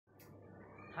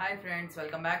Hi friends,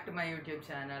 welcome back to my YouTube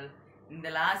channel. In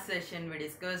the last session we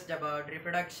discussed about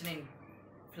reproduction in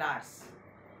flowers.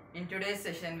 In today's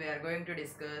session we are going to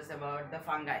discuss about the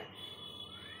fungi.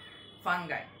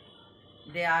 Fungi.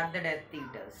 They are the Death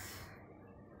Eaters.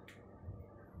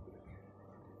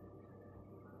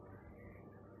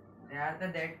 They are the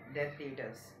Death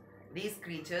Eaters. These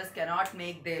creatures cannot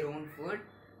make their own food.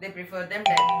 They prefer them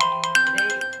dead.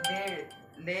 They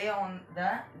lay on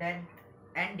the dead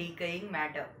and decaying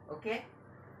matter. Okay,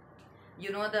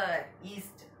 you know the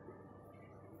yeast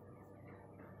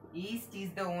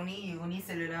is the only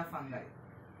unicellular fungi.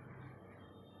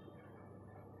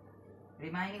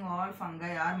 Remaining all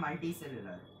fungi are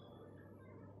multicellular.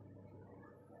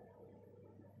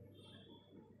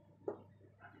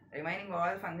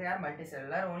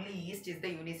 Only yeast is the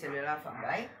unicellular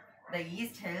fungi. The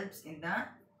yeast helps in the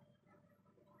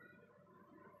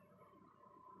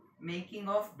making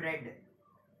of bread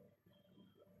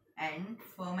and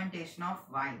fermentation of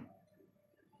wine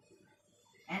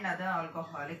and other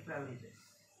alcoholic beverages.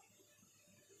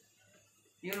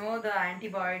 You know the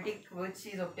antibiotic which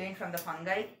is obtained from the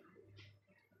fungi?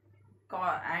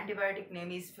 Antibiotic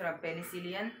name is from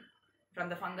penicillin, from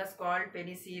the fungus called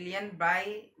penicillin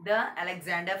by the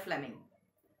Alexander Fleming.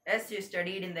 As you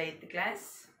studied in the 8th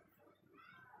class,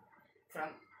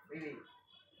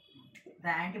 the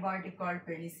antibiotic called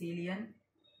penicillin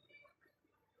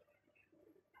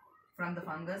from the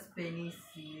fungus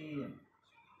penicillium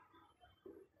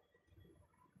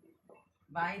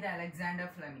by the Alexander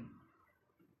Fleming.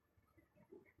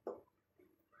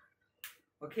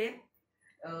 Okay,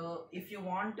 if you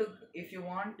want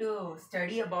to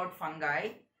study about fungi,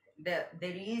 there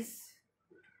is,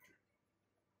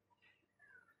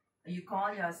 you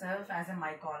call yourself as a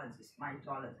mycologist.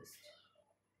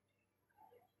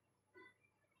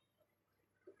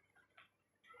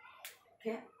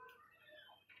 Okay.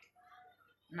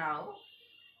 Now,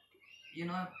 you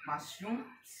know mushrooms.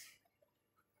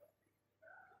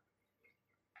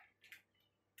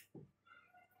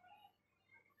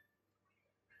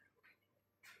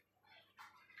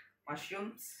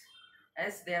 Mushrooms,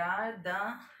 as they are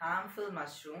the harmful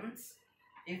mushrooms,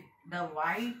 if the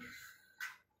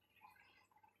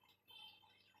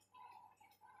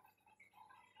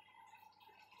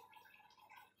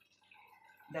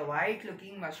white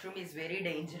looking mushroom is very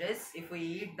dangerous. If we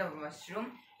eat the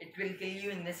mushroom, it will kill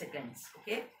you in the seconds.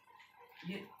 Okay,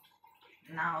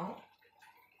 now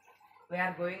we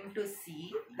are going to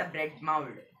see the bread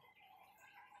mold.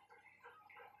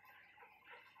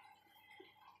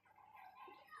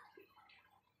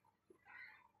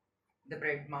 The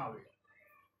bread mold.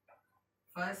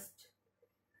 First,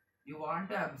 you want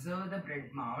to observe the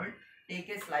bread mold. Take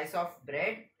a slice of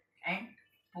bread and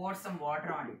pour some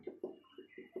water on it.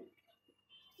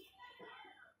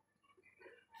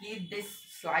 Keep this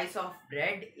slice of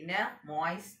bread in a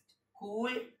cool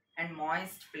and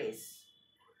moist place.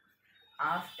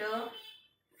 After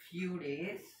few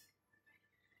days,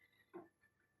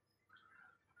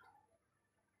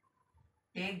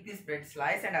 take this bread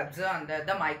slice and observe under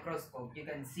the microscope. You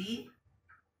can see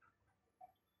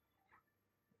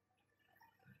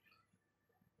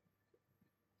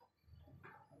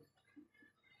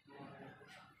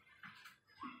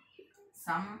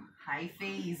some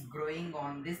hyphae is growing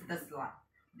on this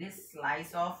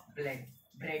slice of bread.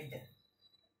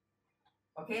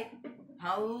 Okay,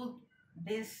 how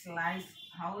this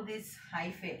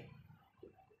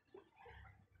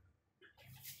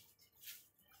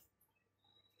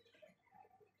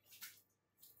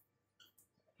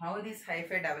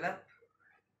hyphae develop?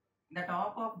 The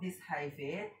top of this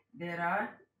hyphae there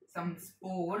are some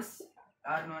spores,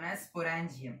 are known as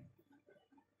sporangium.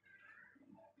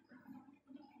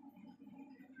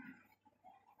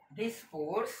 These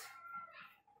spores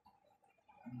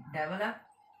develop.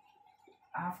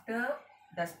 After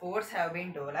the spores have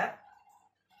been developed,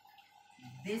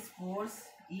 this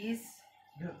spores is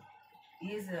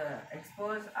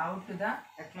exposed out to the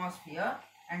atmosphere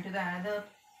and to the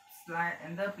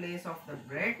another place of the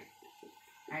bread,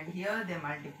 and here they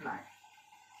multiply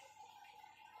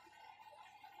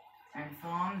and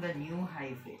form the new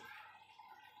hyphae.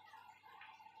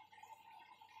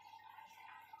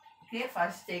 Okay,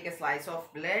 first take a slice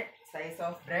of bread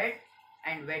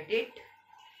and wet it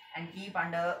and keep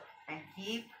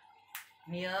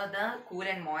near the cool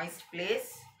and moist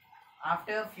place.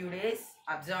 After a few days,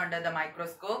 observe under the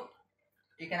microscope.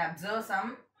 You can observe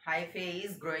some hyphae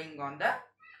is growing on the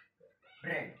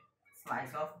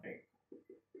slice of bread.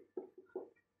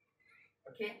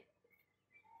 Okay.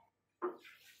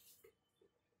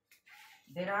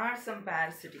 There are some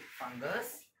parasitic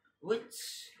fungus which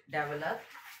develop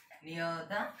near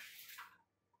the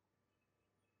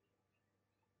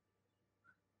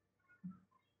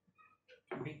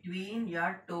between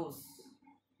your toes.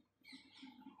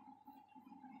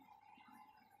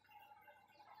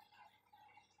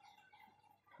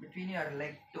 Between your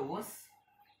leg toes,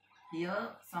 here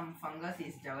some fungus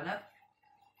is developed.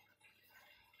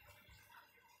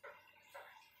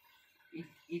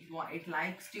 It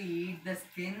likes to eat the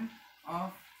skin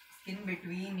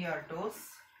between your toes,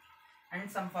 and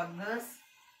some fungus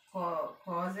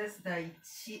causes the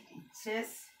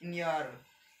itches in your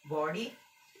body.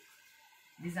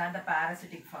 These are the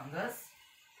parasitic fungus.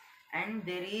 And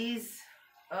there is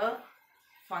a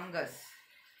fungus,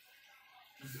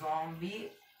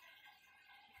 zombie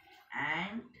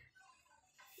ant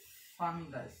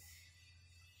fungus.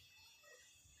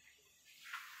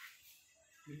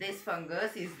 This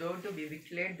fungus is known to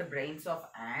mutilate the brains of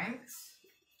ants.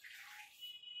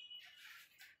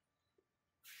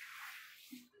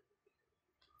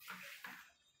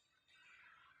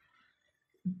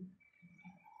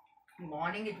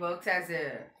 Morning it works as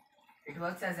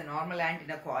a normal ant in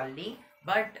a colony,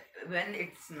 but when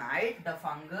it's night, the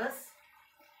fungus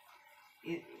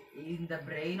in the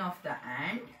brain of the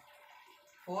ant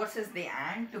forces the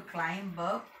ant to climb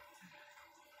up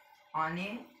on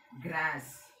a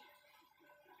grass,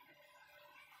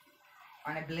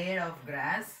 on a blade of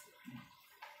grass.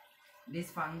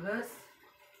 This fungus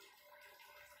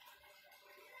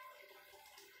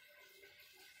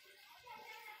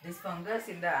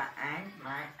in the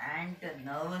ant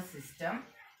nervous system,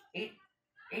 it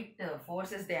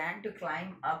forces the ant to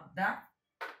climb up the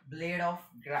blade of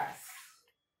grass.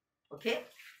 Okay.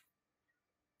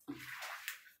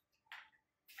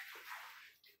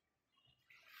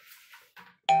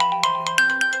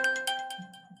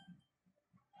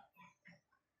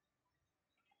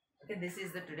 Okay, this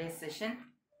is the today's session.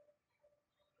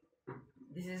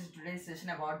 This is today's session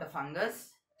about the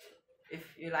fungus. If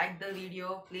you like the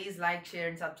video, please like, share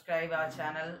and subscribe our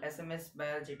channel SMS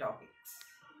Biology Topics.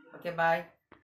 Okay, bye.